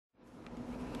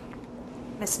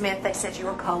Miss Smith, they said you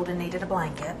were cold and needed a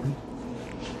blanket.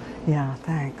 Yeah,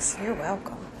 thanks. You're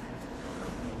welcome.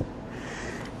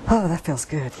 Oh, that feels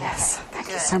good, yes. Okay, Thank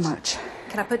you good. so much.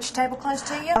 Can I put your table close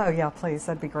to you? Oh, yeah, please.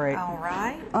 That'd be great. All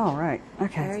right. All right.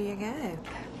 Okay. There you go.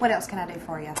 What else can I do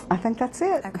for you? I think that's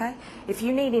it. Okay. If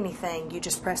you need anything, you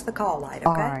just press the call light, okay?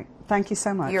 All right. Thank you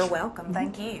so much. You're welcome.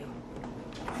 Thank you.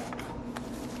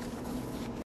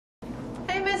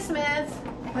 Hey, Miss Smith.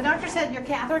 The doctor said your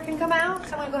catheter can come out,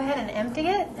 so I'm going to go ahead and empty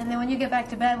it, and then when you get back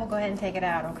to bed, we'll go ahead and take it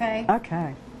out, okay?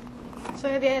 Okay. So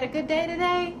have you had a good day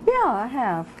today? Yeah, I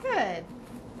have. Good.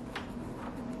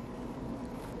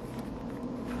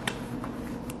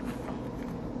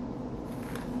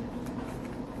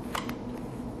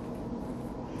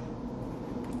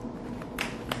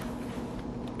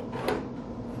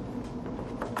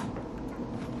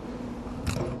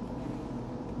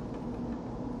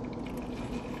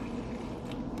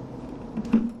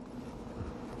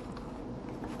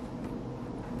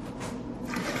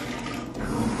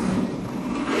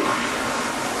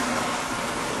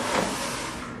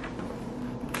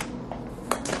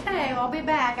 I'll be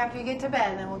back after you get to bed,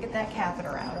 and then we'll get that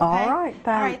catheter out, okay? All right, thanks.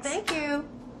 All right, thank you.